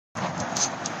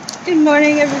Good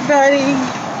morning, everybody.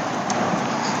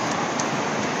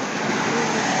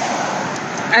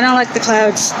 I don't like the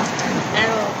clouds at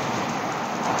all.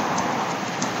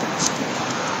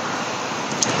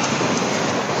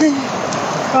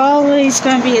 Probably it's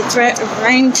going to be a threat of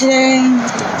rain today.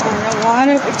 I don't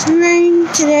want it to rain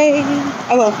today.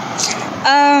 Oh well.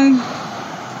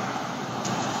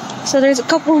 So there's a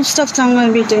couple of stuff that I'm going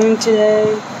to be doing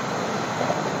today.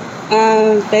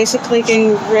 Basically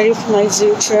getting ready for my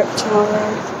zoo trip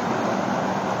tomorrow.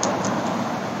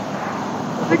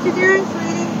 What you doing,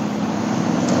 sweetie?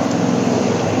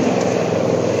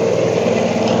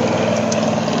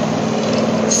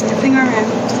 Sniffing around.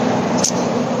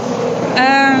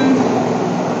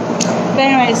 But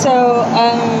anyway,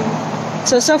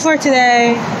 so far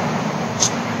today,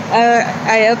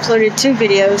 I uploaded 2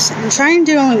 videos. I'm trying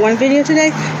to do only 1 video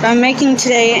today, but I'm making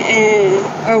today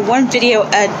or 1 video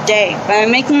a day. But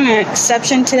I'm making an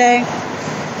exception today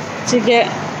to get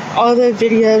all the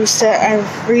videos that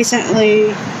I've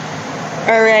recently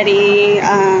already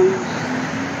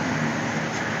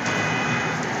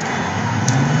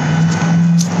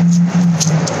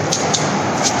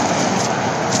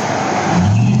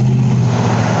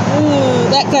Ooh,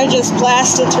 that guy just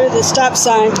blasted through the stop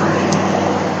sign.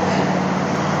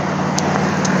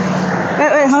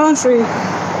 Wait, hold on for you.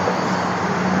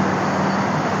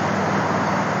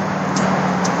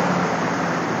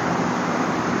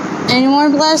 Any more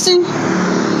blasting?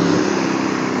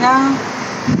 No?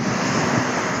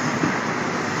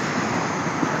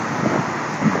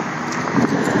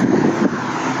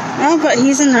 No, but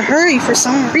he's in a hurry for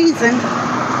some reason.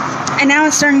 And now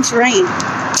it's starting to rain.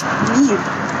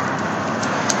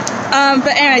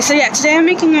 But anyway, so yeah, today I'm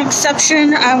making an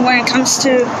exception when it comes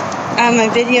to my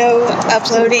video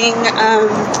uploading.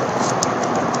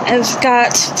 I've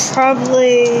got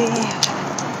probably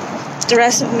the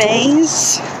rest of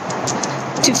May's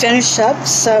to finish up,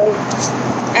 so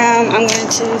I'm going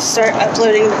to start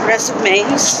uploading the rest of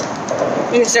May's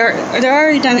because they're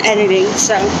already done editing,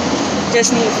 so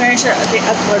just need to finish up the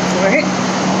upload for it,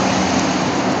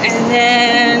 and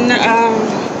then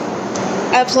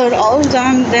upload all of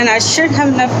them. Then I should have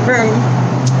enough room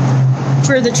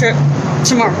for the trip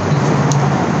tomorrow.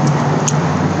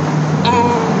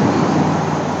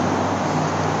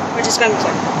 Which is gonna be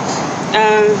fun.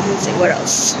 Let's see what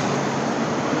else.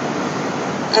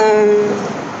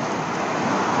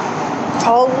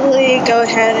 Probably go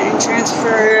ahead and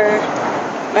transfer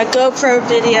my GoPro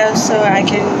videos so I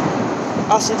can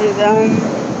also do them,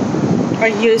 or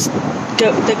use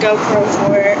the GoPro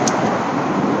for it,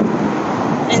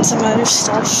 and some other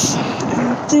stuff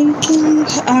I'm thinking.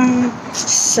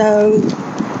 So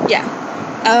yeah.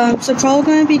 So probably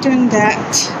going to be doing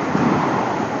that.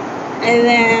 And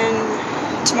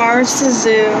then tomorrow's the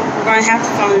zoo. We're going to have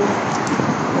fun.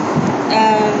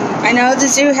 I know the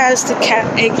zoo has a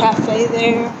cafe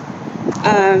there.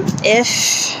 If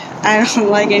I don't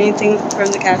like anything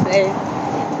from the cafe,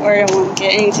 or I don't want to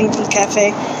get anything from the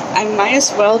cafe, I might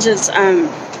as well just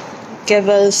give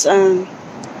us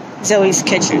Zoe's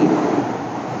Kitchen,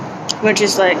 which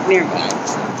is like nearby.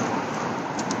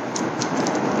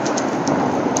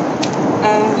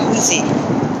 Let's see.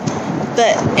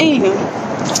 But anyway,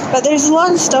 there's a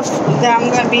lot of stuff that I'm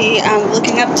going to be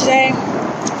looking up today.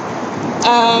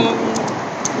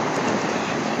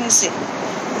 Let's see.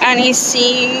 I need to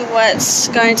see what's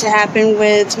going to happen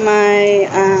with my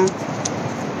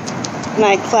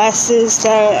my classes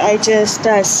that I just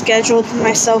scheduled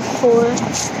myself for.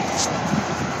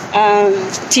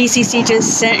 TCC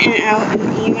just sent out an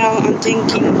email, I'm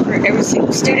thinking, for every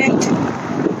single student,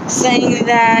 saying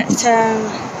that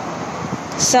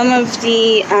some of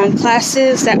the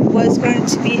classes that was going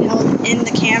to be held in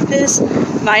the campus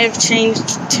might have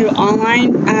changed to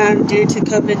online due to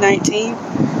COVID-19,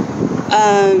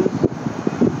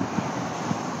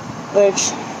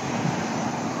 which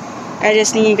I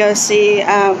just need to go see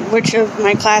which of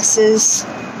my classes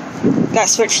got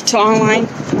switched to online,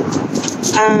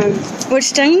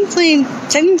 which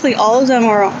technically all of them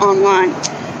are online,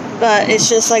 but it's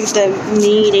just like the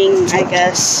meeting, I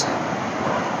guess.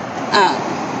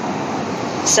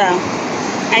 So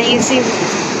I need to see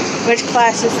which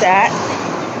class is that.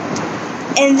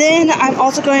 And then I'm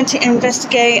also going to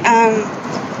investigate,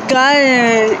 got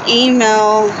an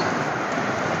email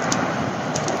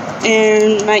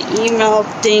in my email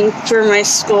thing for my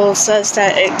school, says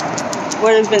that it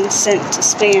would have been sent to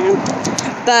spam.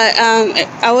 But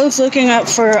I was looking up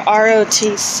for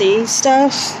ROTC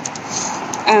stuff,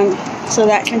 so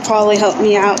that can probably help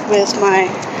me out with my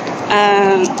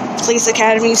police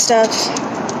academy stuff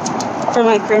for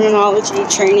my criminology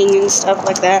training and stuff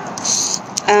like that.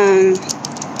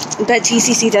 but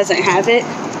TCC doesn't have it.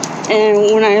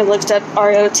 And when I looked up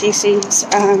ROTC's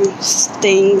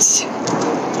things,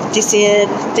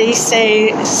 they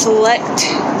say select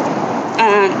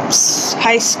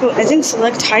high school. I think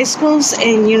select high schools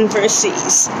and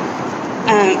universities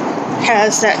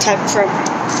has that type of program.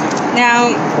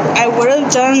 Now, I would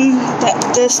have done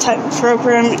this type of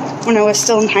program when I was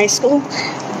still in high school,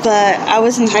 but I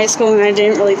was in high school and I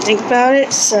didn't really think about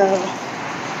it. So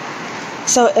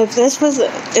if this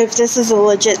is a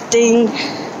legit thing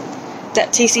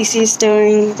that TCC is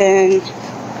doing, then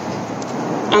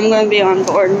I'm going to be on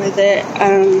board with it.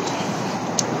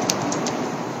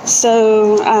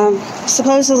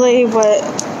 Supposedly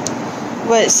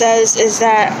what it says is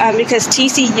that because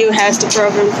TCU has the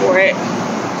program for it,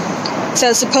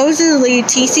 so supposedly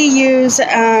TCU's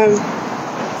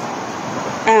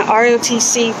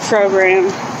ROTC program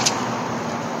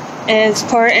is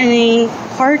partnering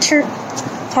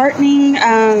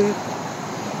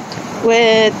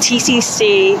with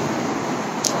TCC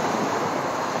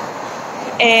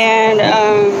and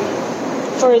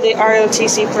for the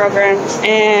ROTC program,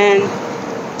 and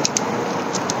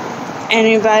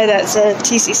anybody that's a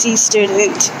TCC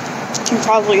student can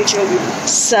probably join me.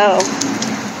 So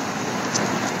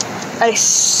I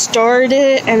started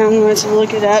it, and I'm going to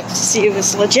look it up to see if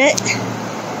it's legit.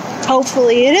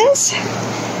 Hopefully it is,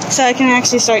 so I can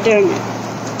actually start doing it,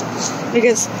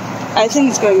 because I think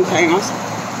it's going to be paying off.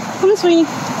 Come on, sweetie.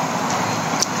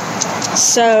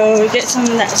 So get some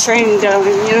of that training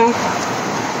going, you know.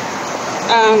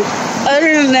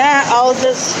 Other than that, I'll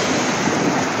just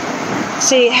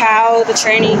see how the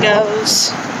training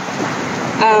goes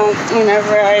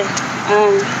whenever I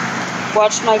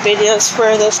watch my videos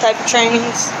for those type of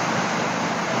trainings.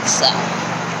 So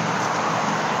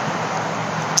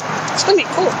it's gonna be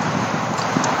cool.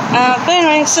 But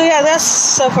anyway, so yeah, that's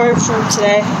so far for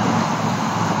today.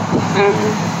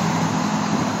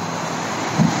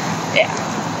 Yeah.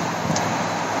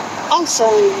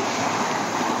 Awesome.